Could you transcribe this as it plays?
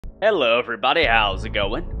Hello everybody, how's it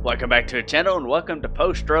going? Welcome back to the channel and welcome to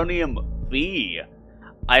Postoronnim V.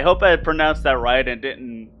 I hope I pronounced that right and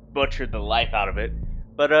didn't butcher the life out of it.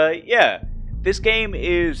 But yeah, this game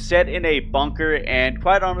is set in a bunker and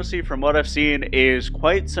quite honestly from what I've seen is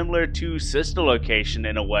quite similar to Sister Location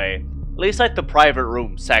in a way. At least like the private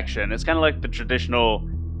room section. It's kind of like the traditional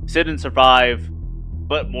sit and survive,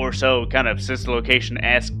 but more so kind of Sister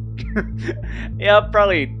Location-esque. Yeah, it'll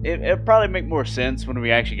probably make more sense when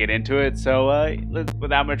we actually get into it. So,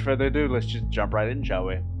 without much further ado, let's just jump right in, shall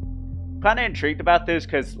we? Kind of intrigued about this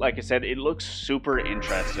because, like I said, it looks super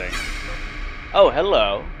interesting. Oh,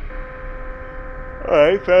 hello.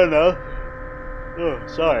 Alright, fair enough. Oh,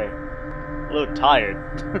 sorry. A little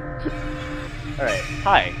tired. Alright,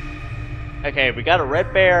 hi. Okay, we got a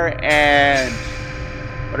red bear and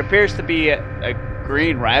what appears to be a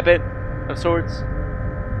green rabbit of sorts.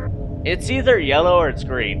 It's either yellow or it's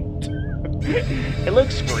green. It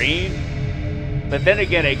looks green, but then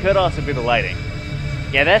again, it could also be the lighting.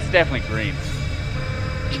 Yeah, that's definitely green.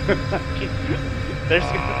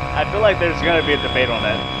 I feel like there's gonna be a debate on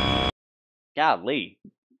that. Golly.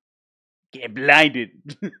 Get blinded.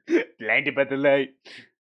 Blinded by the light.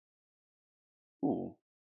 Ooh.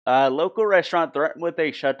 Local restaurant threatened with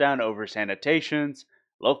a shutdown over sanitations.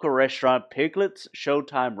 Local restaurant Piglet's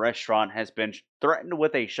Showtime Restaurant has been threatened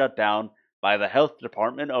with a shutdown by the health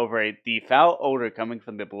department over the foul odor coming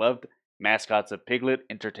from the beloved mascots of Piglet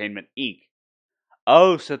Entertainment Inc.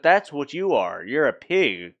 Oh, so that's what you are. You're a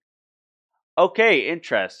pig. Okay,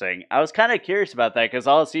 interesting. I was kind of curious about that because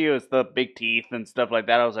all I see is the big teeth and stuff like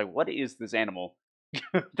that. I was like, what is this animal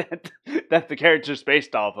that the character's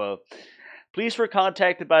based off of? Police were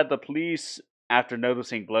contacted by the police after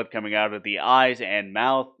noticing blood coming out of the eyes and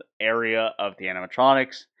mouth area of the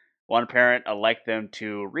animatronics. One parent elected them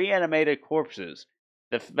to reanimated corpses.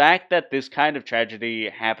 The fact that this kind of tragedy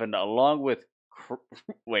happened along with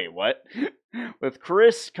with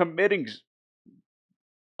Chris committing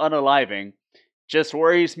unaliving just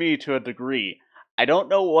worries me to a degree. I don't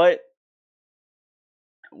know what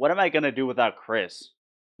am I gonna do without Chris?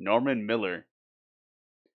 Norman Miller.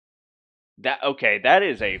 That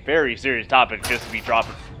is a very serious topic just to be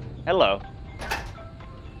dropping. Hello.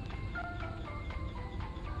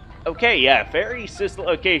 Okay, yeah, very Sister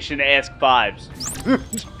Location-esque vibes.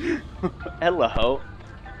 Hello.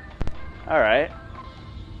 Alright.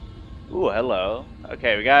 Ooh, hello.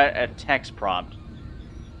 Okay, we got a text prompt.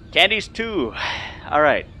 Candies 2.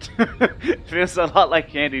 Alright. Feels a lot like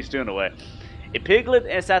Candies 2 in a way. A piglet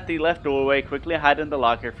is at the left doorway, quickly hiding in the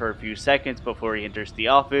locker for a few seconds before he enters the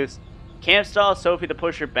office. Cam stalls Sophie to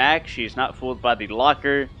push her back. She's not fooled by the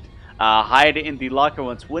locker. Hide in the locker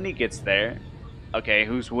once Winnie gets there. Okay,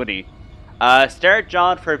 who's Winnie? Stare at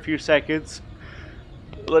John for a few seconds.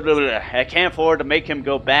 I can't afford to make him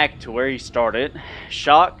go back to where he started.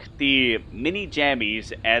 Shock the mini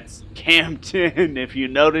jammies at Campton if you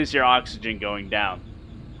notice your oxygen going down.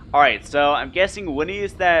 Alright, so I'm guessing Winnie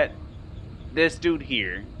is this dude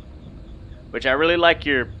here. Which I really like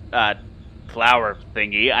your flower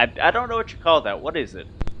thingy. I don't know what you call that. What is it?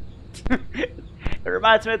 It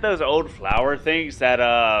reminds me of those old flower things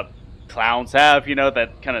that clowns have, you know,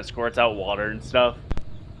 that kind of squirts out water and stuff.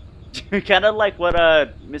 Kind of like what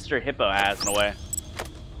Mr. Hippo has in a way.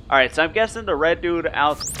 Alright, so I'm guessing the red dude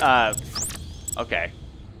out okay.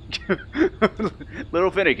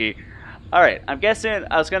 Little finicky. Alright, I'm guessing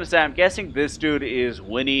this dude is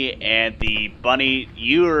Winnie and the bunny,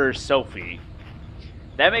 you're Sophie.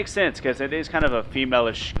 That makes sense, because it is kind of a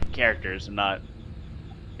female-ish character, so not...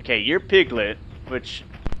 Okay, you're Piglet, which...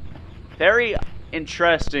 Very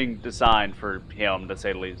interesting design for him, to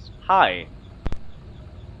say the least. Hi.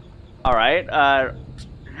 Alright,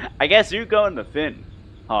 I guess you go in the fin,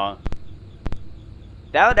 huh?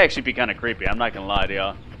 That would actually be kind of creepy, I'm not gonna lie to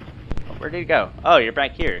y'all. Oh, where did he go? Oh, you're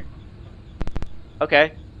back here.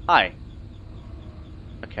 Okay, hi.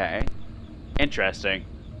 Okay. Interesting.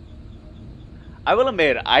 I will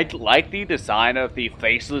admit, I like the design of the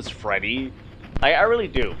faceless Freddy. I really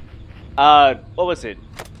do. What was it?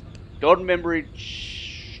 Golden Memory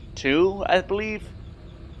 2, I believe?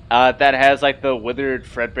 That has like the withered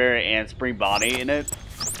Fredbear and Spring Bonnie in it.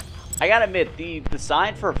 I gotta admit, the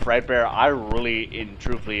design for Fredbear I really and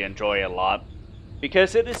truthfully enjoy a lot.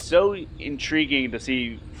 Because it is so intriguing to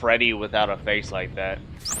see Freddy without a face like that.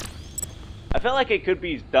 I feel like it could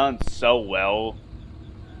be done so well.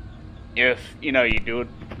 If, you know, you do it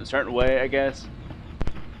a certain way, I guess.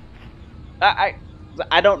 I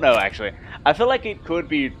don't know, actually. I feel like it could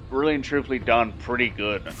be really and truthfully done pretty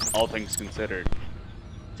good, all things considered.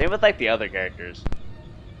 Same with, like, the other characters.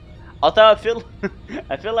 Although I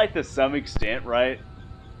feel like to some extent, right?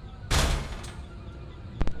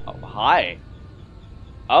 Oh, hi.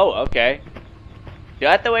 Oh, okay. Do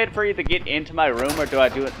I have to wait for you to get into my room, or do I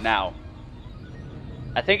do it now?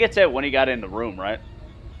 I think it said when he got in the room, right?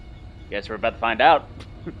 Guess we're about to find out.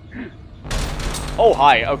 Oh,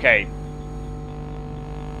 hi. Okay.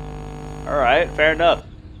 Alright, fair enough.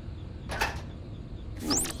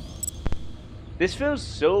 Ooh. This feels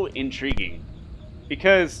so intriguing.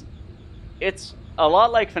 Because it's a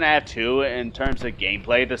lot like FNAF 2 in terms of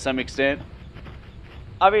gameplay to some extent.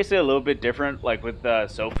 Obviously a little bit different, like with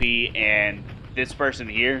Sophie and this person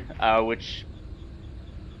here, which...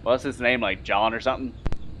 what's his name? Like John or something?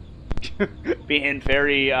 Being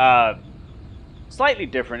very, slightly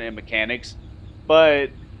different in mechanics. But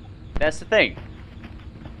that's the thing.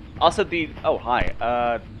 Also the... oh,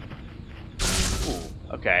 hi.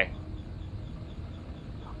 Ooh, okay.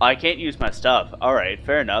 I can't use my stuff. Alright,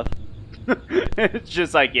 fair enough. It's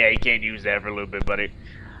just like, yeah, you can't use that for a little bit, buddy.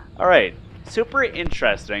 Alright. Super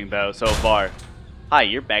interesting, though, so far. Hi,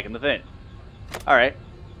 you're back in the vent. Alright.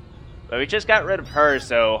 But we just got rid of her,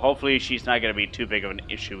 so hopefully she's not going to be too big of an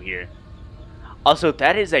issue here. Also,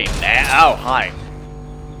 that is a oh, hi.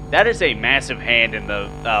 That is a massive hand in the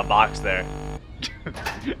box there.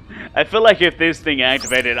 I feel like if this thing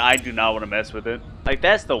activated, I do not want to mess with it. Like,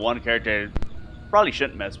 that's the one character I probably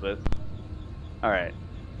shouldn't mess with. Alright.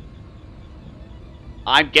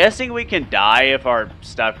 I'm guessing we can die if our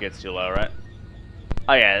stuff gets too low, right?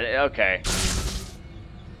 Oh, yeah, okay.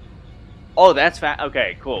 Oh, that's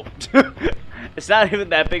okay, cool. It's not even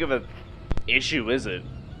that big of an issue, is it?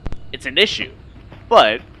 It's an issue.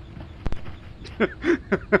 But...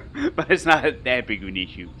 but it's not that big of an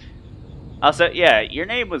issue. Also, yeah, your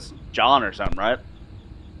name was John or something, right?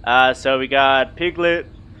 So we got Piglet,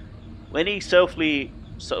 Lenny, Sophie,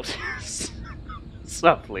 Sophie,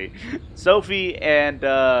 and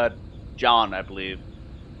John, I believe.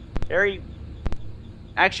 Very,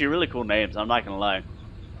 actually, really cool names. I'm not gonna lie.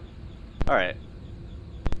 All right,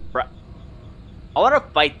 I want to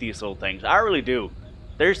fight these little things. I really do.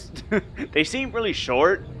 There's, they seem really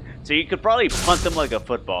short, so you could probably punt them like a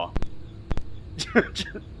football.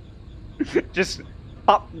 Just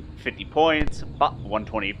pop 50 points, pop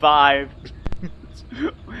 125,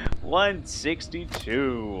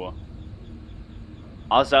 162.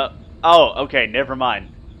 Also, oh, okay, never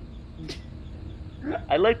mind.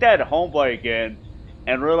 I looked at Homeboy again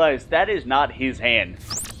and realized that is not his hand.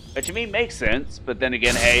 Which to me makes sense, but then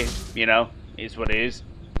again, hey, you know, is what it is.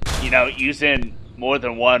 You know, using more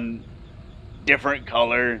than one different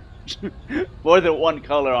color, more than one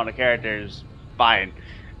color on a character is fine.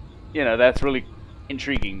 You know, that's really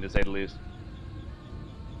intriguing to say the least.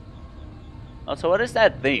 Also, what is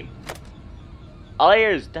that theme? All I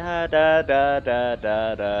hear is da da da da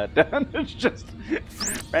da da da. It's just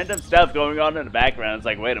random stuff going on in the background. It's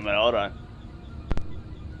like, wait a minute, hold on.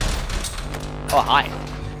 Oh, hi.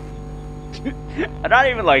 I'm not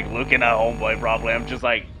even like looking at Homeboy probably. I'm just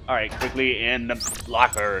like, alright, quickly in the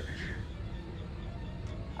locker.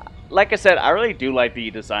 Like I said, I really do like the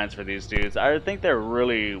designs for these dudes. I think they're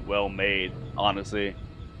really well made, honestly.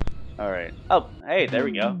 Alright. Oh, hey, there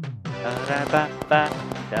we go.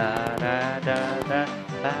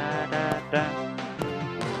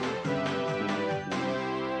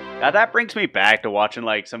 Now that brings me back to watching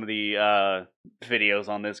like some of the videos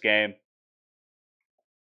on this game.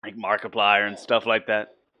 Like Markiplier and stuff like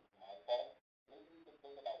that.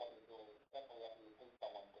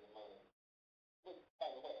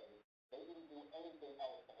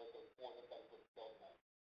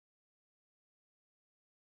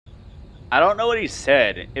 I don't know what he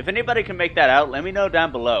said. If anybody can make that out, let me know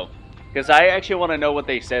down below. Because I actually want to know what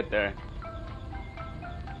they said there.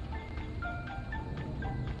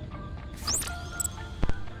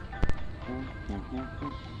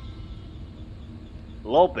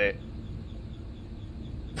 Lolbit.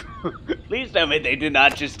 Please tell me they did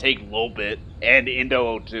not just take Lolbit and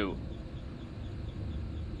Indo02.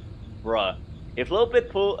 Bruh. If Lolbit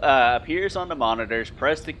appears on the monitors,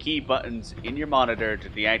 press the key buttons in your monitor to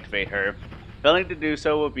deactivate her. Failing to do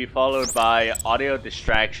so will be followed by audio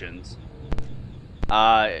distractions,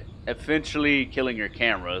 eventually killing your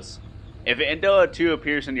cameras. If Indo02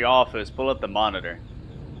 appears in your office, pull up the monitor.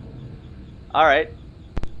 Alright.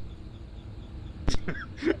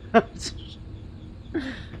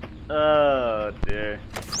 Oh, dear.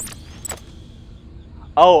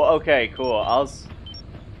 Oh, okay, cool.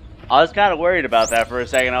 I was kind of worried about that for a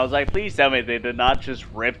second. I was like, please tell me they did not just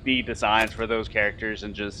rip the designs for those characters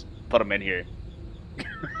and just put them in here.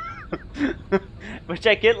 Which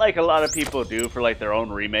I get like a lot of people do for like their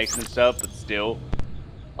own remakes and stuff, but still.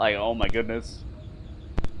 Like, oh my goodness.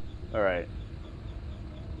 Alright.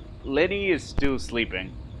 Lenny is still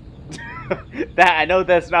sleeping. That I know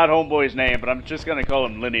that's not Homeboy's name, but I'm just gonna call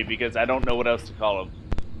him Lenny because I don't know what else to call him.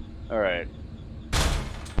 Alright.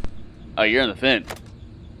 Oh, you're in the fin.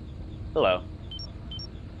 Hello.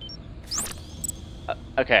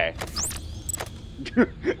 Okay.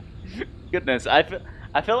 Goodness, I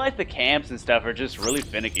feel like the camps and stuff are just really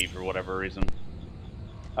finicky for whatever reason.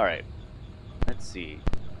 Alright. Let's see.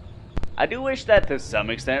 I do wish that to some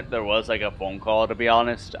extent there was like a phone call, to be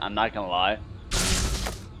honest. I'm not gonna lie.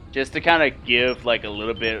 Just to kind of give like a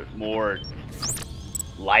little bit more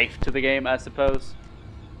life to the game, I suppose.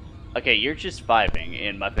 Okay, you're just vibing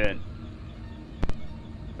in my fin.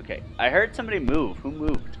 Okay, I heard somebody move. Who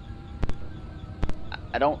moved?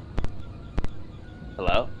 I don't...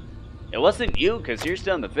 Hello? It wasn't you, because you're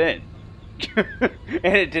still in the fin.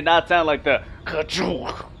 And it did not sound like the...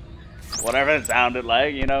 whatever it sounded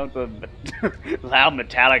like, you know, the loud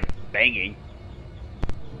metallic banging.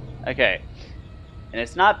 Okay. And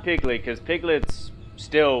it's not Piglet, because Piglet's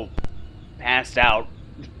still passed out.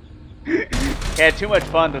 He had too much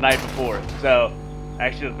fun the night before, so...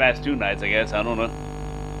 Actually, the past 2 nights, I guess. I don't know.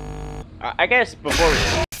 I guess before we...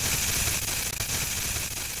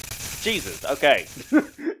 Jesus, okay.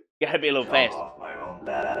 Gotta be a little fast. My own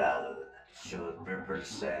ballad should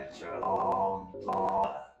represent your own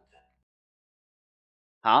blood.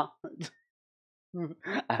 Huh?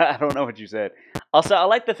 I don't know what you said. Also, I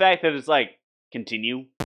like the fact that it's like, continue,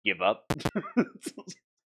 give up.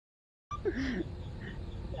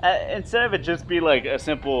 Instead of it just be like a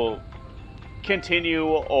simple continue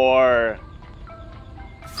or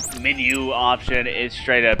menu option, it's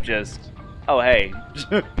straight up just, oh hey,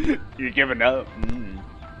 you're giving up.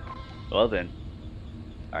 Well then.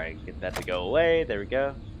 Alright, get that to go away. There we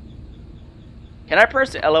go. Can I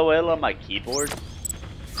press LOL on my keyboard?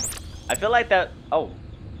 I feel like that... Oh.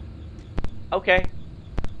 Okay.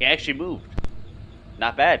 He actually moved.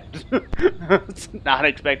 Not bad. Not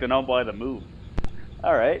expecting Homeboy to move.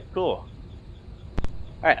 Alright, cool.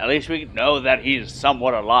 Alright, at least we know that he's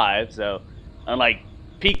somewhat alive, so... Unlike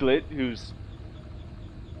Piglet, who's...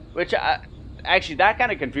 Which, actually, that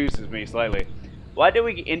kind of confuses me slightly. Why did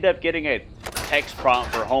we end up getting a text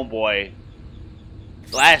prompt for Homeboy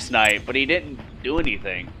last night, but he didn't do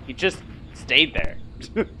anything? He just stayed there.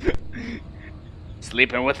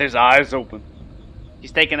 Sleeping with his eyes open.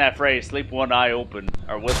 He's taking that phrase, sleep one eye open,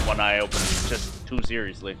 or with one eye open, just too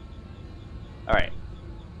seriously. Alright.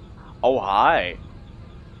 Oh, hi.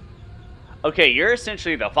 Okay, you're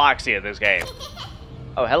essentially the Foxy of this game.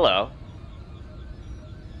 Oh, hello.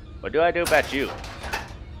 What do I do about you?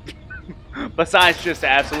 Besides just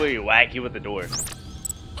absolutely whack you with the door.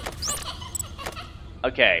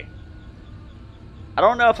 Okay. I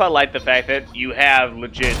don't know if I like the fact that you have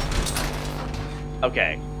legit...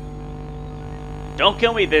 Okay. Don't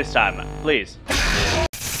kill me this time, please.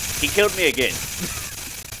 He killed me again.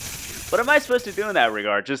 What am I supposed to do in that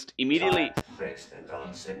regard? Just immediately... Fix the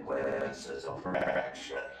consequences of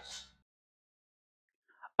actions.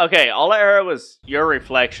 Okay, all I heard was your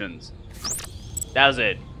reflections. That was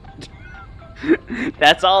it.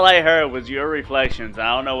 That's all I heard was your reflections.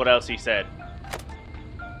 I don't know what else he said.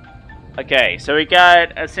 Okay, so we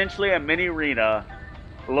got essentially a mini arena,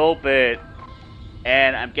 a little bit,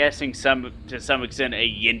 and I'm guessing to some extent a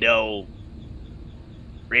Yindo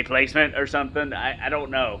replacement or something. I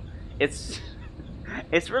don't know. It's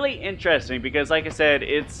really interesting because, like I said,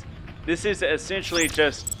 this is essentially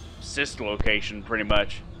just sister location pretty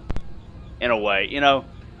much, in a way, you know.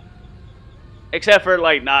 Except for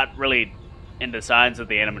like not really in the signs of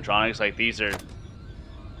the animatronics. Like these are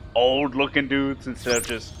old looking dudes instead of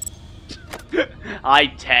just high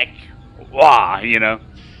tech, wah, you know.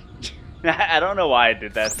 I don't know why I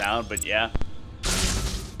did that sound, but yeah.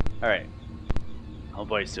 Alright.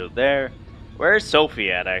 Homeboy's still there. Where's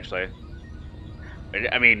Sophie at, actually?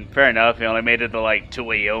 I mean, fair enough, he only made it to like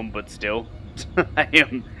 2 AM, but still. I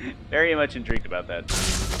am very much intrigued about that.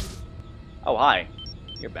 Oh, hi.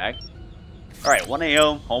 You're back. Alright, 1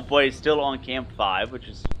 AM. Homeboy is still on Camp 5, which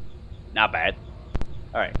is not bad.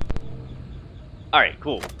 Alright. Alright,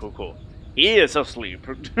 cool. He is asleep.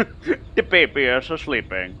 The baby is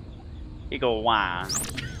sleeping. He go, wah.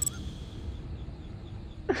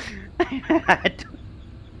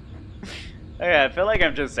 Okay, I feel like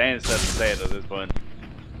I'm just saying stuff to say it at this point.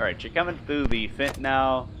 Alright, you're coming through the vent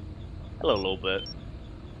now. Hello, a little bit.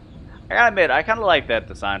 I gotta admit, I kind of like that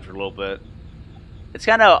design for a little bit. It's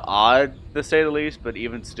kind of odd, to say the least, but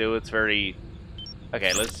even still, it's very...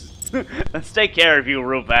 Okay, let's take care of you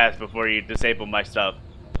real fast before you disable my stuff.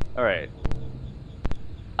 Alright.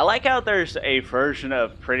 I like how there's a version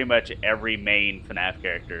of pretty much every main FNAF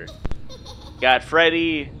character. Got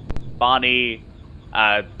Freddy, Bonnie,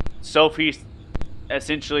 Sophie's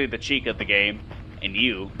essentially the cheek of the game, and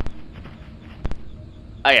you.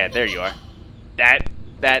 Oh yeah, there you are.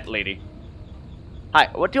 That lady. Hi,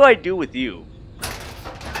 what do I do with you?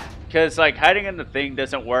 Because, like, hiding in the thing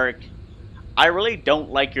doesn't work. I really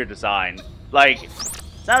don't like your design. Like,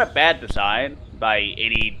 it's not a bad design by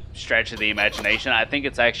any stretch of the imagination. I think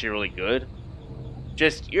it's actually really good.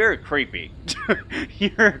 Just, you're creepy.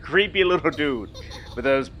 You're a creepy little dude with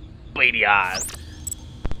those beady eyes.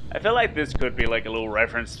 I feel like this could be like a little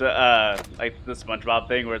reference to, like the SpongeBob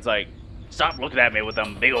thing where it's like, stop looking at me with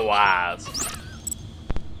them big ol' eyes.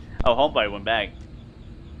 Oh, Homeboy went back.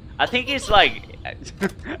 I think he's like,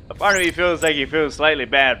 a part of me feels like he feels slightly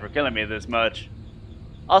bad for killing me this much.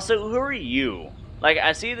 Also, who are you? Like,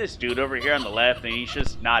 I see this dude over here on the left and he's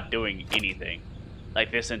just not doing anything.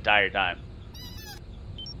 Like, this entire time.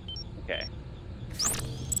 Okay.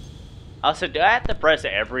 Also, do I have to press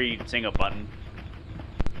every single button?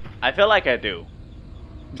 I feel like I do.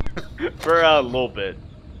 For a little bit.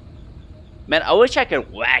 Man, I wish I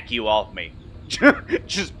could whack you off me.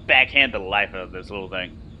 Just backhand the life out of this little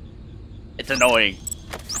thing. It's annoying.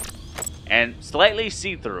 And slightly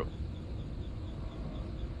see-through.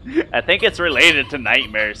 I think it's related to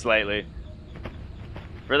Nightmare slightly.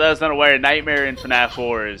 For those not aware, Nightmare in FNAF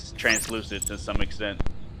 4 is translucent to some extent.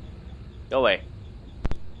 Go away.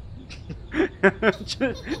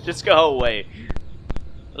 just go away.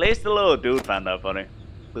 At least the little dude found that funny.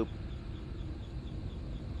 Boop.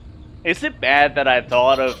 Is it bad that I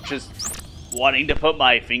thought of just wanting to put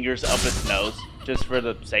my fingers up its nose just for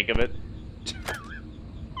the sake of it?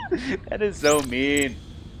 That is so mean.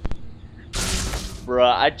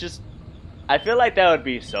 Bruh, I feel like that would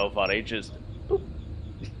be so funny. Just boop.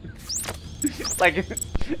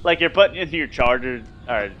 like you're putting in your charger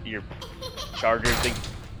or your charger thing.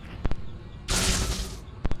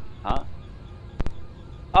 Huh?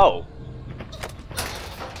 Oh.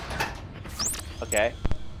 Okay.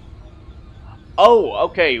 Oh,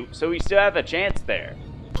 okay. So we still have a chance there.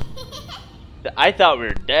 I thought we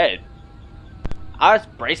were dead. I was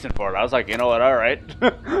bracing for it. I was like, you know what? All right.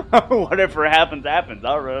 Whatever happens, happens.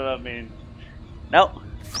 I mean, nope.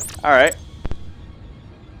 All right.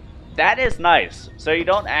 That is nice. So you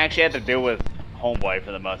don't actually have to deal with Homeboy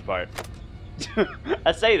for the most part.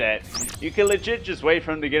 I say that. You can legit just wait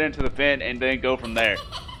for him to get into the fin and then go from there.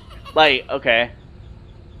 Like, okay.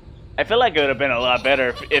 I feel like it would have been a lot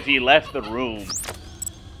better if he left the room.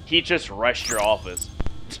 He just rushed your office.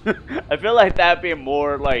 I feel like that'd be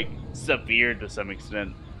more, like, severe to some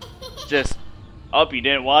extent. Just, oh, you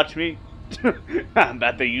didn't watch me? I'm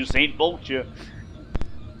about to use Saint Bolt you.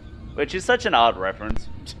 Which is such an odd reference.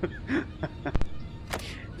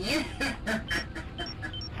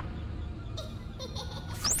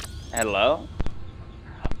 Hello?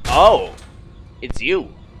 Oh! It's you.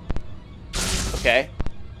 Okay.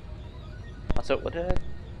 Also, what did I...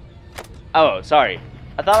 Oh, sorry.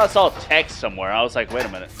 I thought I saw text somewhere. I was like, wait a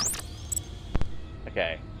minute.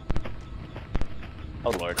 Okay.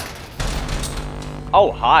 Oh, Lord.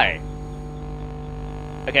 Oh, hi.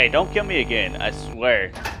 Okay, don't kill me again. I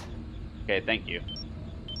swear. Okay, thank you.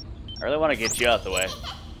 I really want to get you out the way.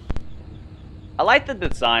 I like the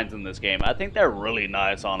designs in this game. I think they're really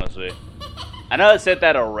nice, honestly. I know I said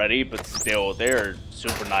that already, but still, they're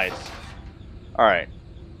super nice. Alright.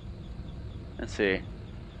 Let's see.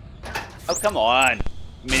 Oh, come on.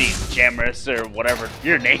 Mini Jamrus or whatever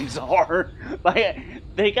your names are. Like,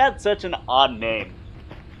 they got such an odd name.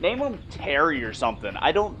 Name them Terry or something.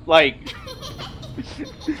 I don't, like...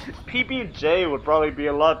 PB&J would probably be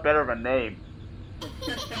a lot better of a name.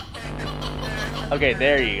 Okay,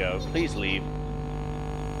 there you go. Please leave.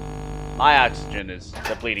 My oxygen is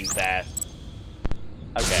depleting fast.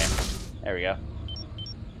 Okay, there we go.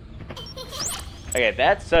 Okay,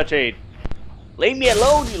 that's such a... Leave me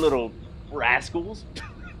alone, you little rascals.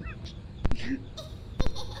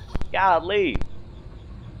 Golly.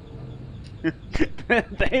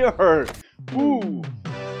 They are... Woo.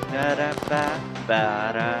 Da da ba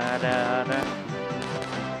ba da da da.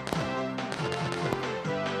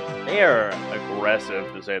 They are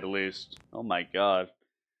aggressive, to say the least. Oh my god.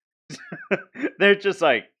 They're just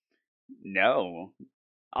like, no.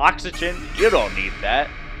 Oxygen? You don't need that.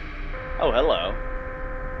 Oh, hello.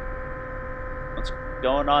 What's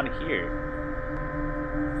going on here?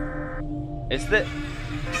 Isn't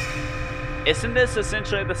this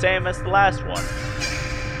essentially the same as the last one?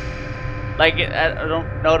 Like, I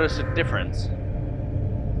don't notice a difference.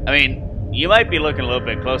 I mean, you might be looking a little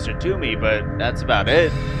bit closer to me, but that's about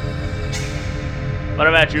it. What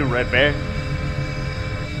about you, Red Bear?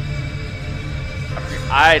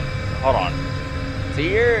 Hold on. So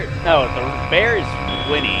you're... No, the bear's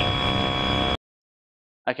Winnie.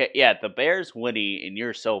 Okay, yeah, the bear's Winnie and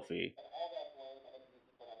you're Sophie.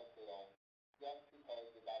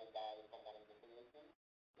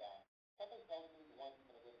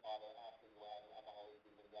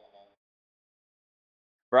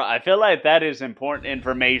 Bro, I feel like that is important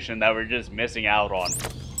information that we're just missing out on.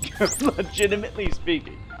 Legitimately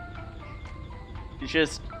speaking. It's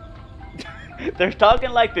just... They're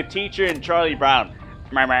talking like the teacher in Charlie Brown.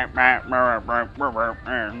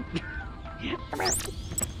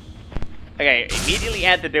 Okay, immediately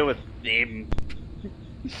had to deal with him.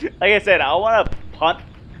 Like I said, I want to punt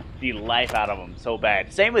the life out of him so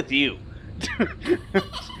bad. Same with you.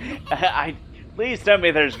 Please tell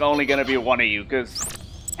me there's only going to be one of you, because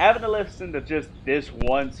having to listen to just this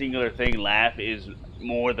one singular thing laugh is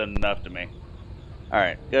more than enough to me.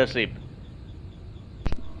 Alright, go to sleep.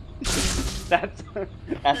 That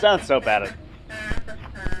sounds so bad.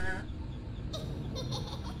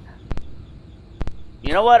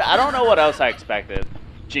 You know what? I don't know what else I expected.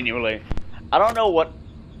 Genuinely. I don't know what...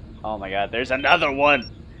 Oh my god, there's another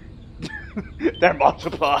one! They're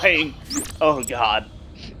multiplying! Oh god.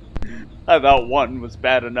 I thought one was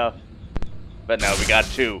bad enough. But no, we got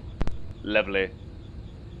two. Lovely.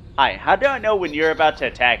 Hi, how do I know when you're about to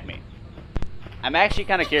attack me? I'm actually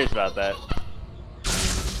kind of curious about that.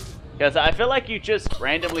 Because I feel like you just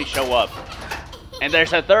randomly show up. And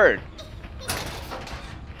there's a third.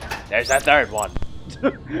 There's a third one.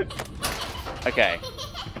 Okay.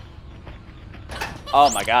 Oh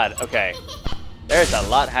my god, okay. There's a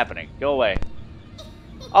lot happening. Go away.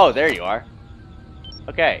 Oh, there you are.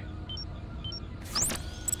 Okay.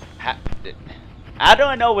 How do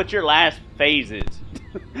I know what your last phase is?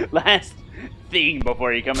 Last thing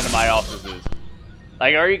before you come into my offices?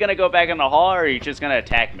 Like, are you gonna go back in the hall, or are you just gonna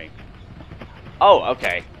attack me? Oh,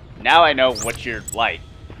 okay. Now I know what you're like.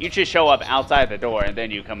 You just show up outside the door, and then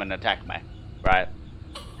you come and attack me. Right?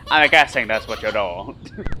 I'm guessing that's what you do.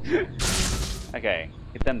 Okay,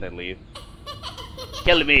 get them to leave.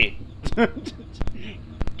 Kill me.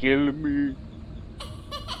 Kill me.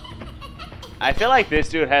 I feel like this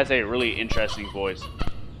dude has a really interesting voice.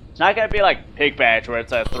 It's not gonna be like Pig Patch where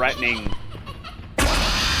it's a threatening...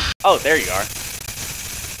 Oh, there you are.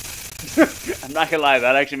 I'm not gonna lie,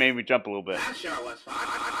 that actually made me jump a little bit. That sure was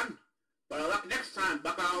fun. Better luck next time,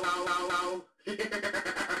 bucko.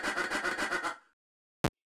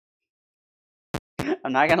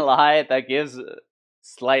 I'm not gonna lie, that gives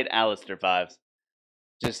slight Alistair vibes.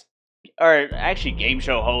 Just, or actually game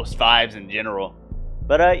show host vibes in general.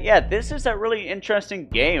 But yeah, this is a really interesting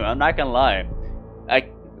game, I'm not gonna lie.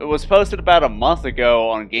 It was posted about a month ago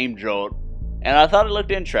on Game Jolt, and I thought it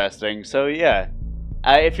looked interesting, so yeah.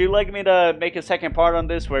 If you'd like me to make a second part on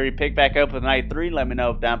this where we pick back up with Night 3, let me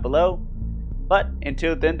know down below. But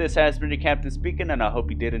until then, this has been your Captain speaking, and I hope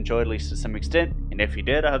you did enjoy at least to some extent. And if you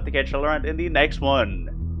did, I hope to catch you around in the next one.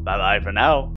 Bye bye for now.